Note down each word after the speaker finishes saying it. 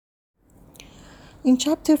In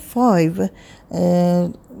chapter 5,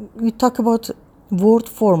 we talk about word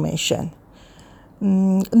formation.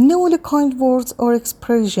 Newly coined words or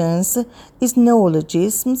expressions is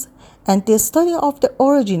neologisms, and the study of the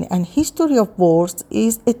origin and history of words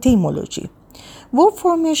is etymology. Word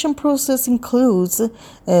formation process includes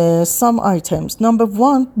some items. Number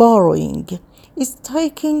one, borrowing. Is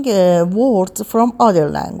taking words from other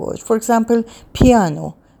language. For example,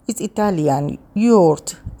 piano is Italian,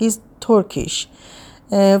 yurt is Turkish.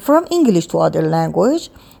 From English to other language,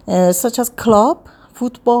 such as club,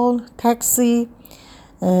 football, taxi,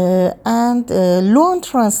 and loan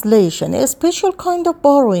translation, a special kind of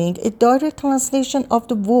borrowing, a direct translation of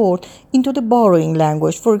the word into the borrowing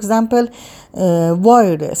language. For example,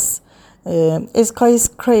 wireless,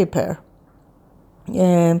 skyscraper.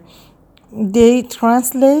 They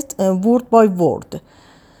translate word by word.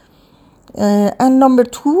 And number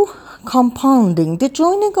two, compounding, the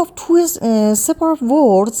joining of two separate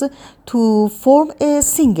words to form a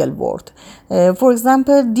single word. For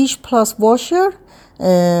example, dish plus washer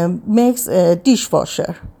makes a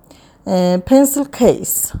dishwasher. Pencil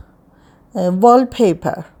case,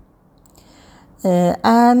 wallpaper.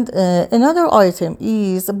 And another item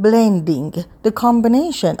is blending, the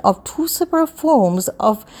combination of two separate forms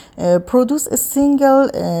of produce a single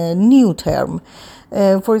new term.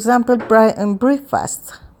 For example,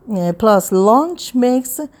 breakfast plus lunch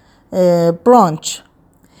makes brunch.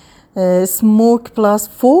 Smoke plus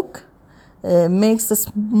fog makes a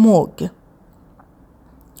smog.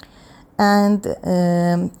 And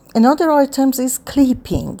another item is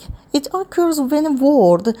clipping. It occurs when a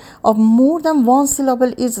word of more than one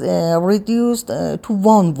syllable is reduced to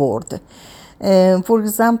one word. For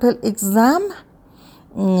example, exam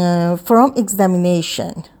from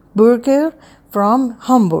examination, burger from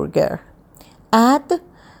hamburger, ad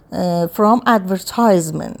from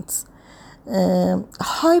advertisements.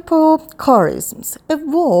 Hypochorisms, a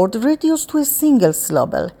word reduced to a single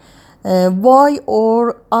syllable. Y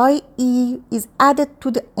or IE is added to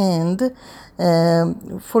the end.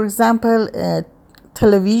 For example,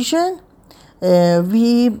 television,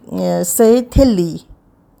 we say telly.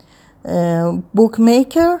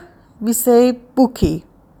 Bookmaker, we say bookie.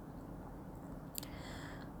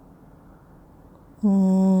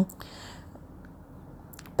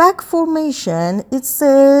 Back formation, it's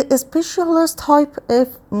a specialist type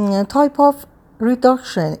of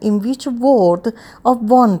reduction in which a word of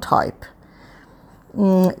one type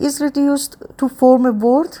is reduced to form a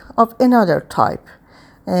word of another type.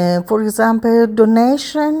 For example,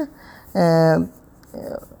 donation from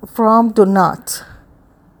donut.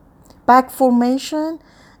 Back formation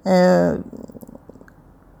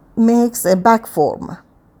makes a back form.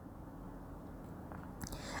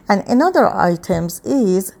 And another item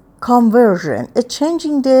is conversion, a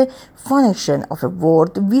changing the function of a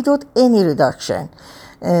word without any reduction.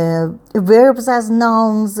 Verbs as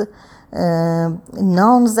nouns,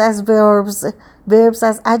 nouns as verbs, verbs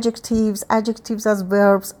as adjectives, adjectives as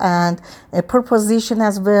verbs, and a preposition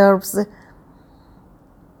as verbs.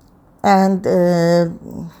 And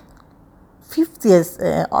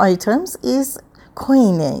 50th items is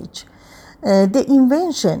coinage. The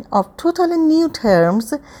invention of totally new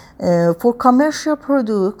terms for commercial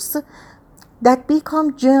products that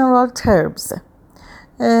become general terms.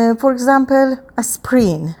 For example,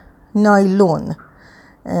 aspirin, nylon,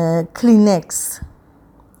 Kleenex.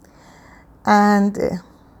 And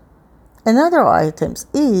another item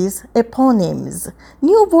is eponyms,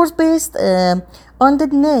 new words based on the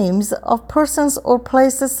names of persons or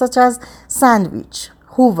places such as sandwich,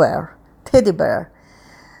 Hoover, teddy bear.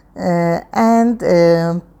 And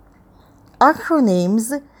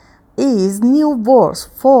acronyms is new words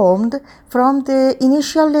formed from the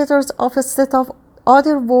initial letters of a set of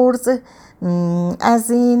other words,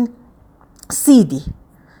 as in CD,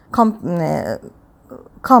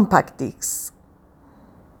 compact disc.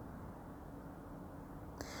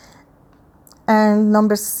 And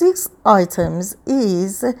number 6 items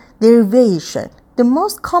is derivation. The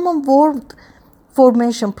most common word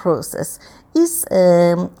formation process is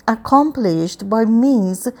accomplished by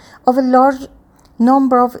means of a large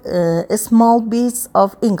number of small bits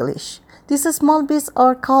of English. These small bits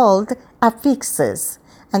are called affixes,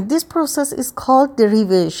 and this process is called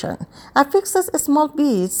derivation. Affixes small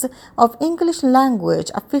bits of English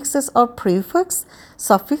language. Affixes are prefix,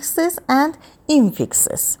 suffixes, and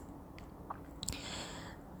infixes.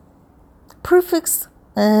 Prefix,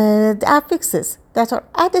 the affixes that are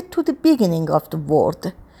added to the beginning of the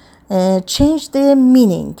word change the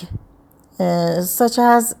meaning, such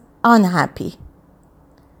as unhappy.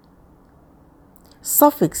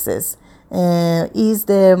 Suffixes are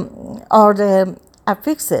the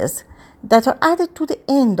affixes that are added to the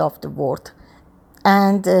end of the word,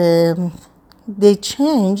 and they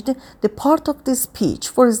changed the part of the speech.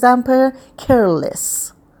 For example,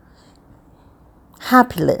 careless,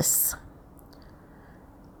 happiless.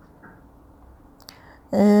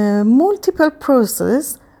 Multiple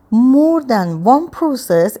process, more than one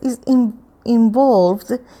process is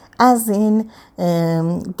involved, as in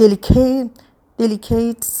delicatessen,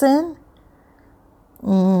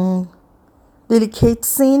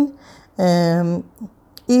 delicatessen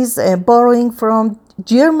is borrowing from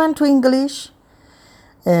German to English,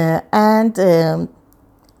 and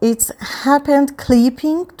it's happened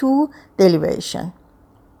clipping to derivation.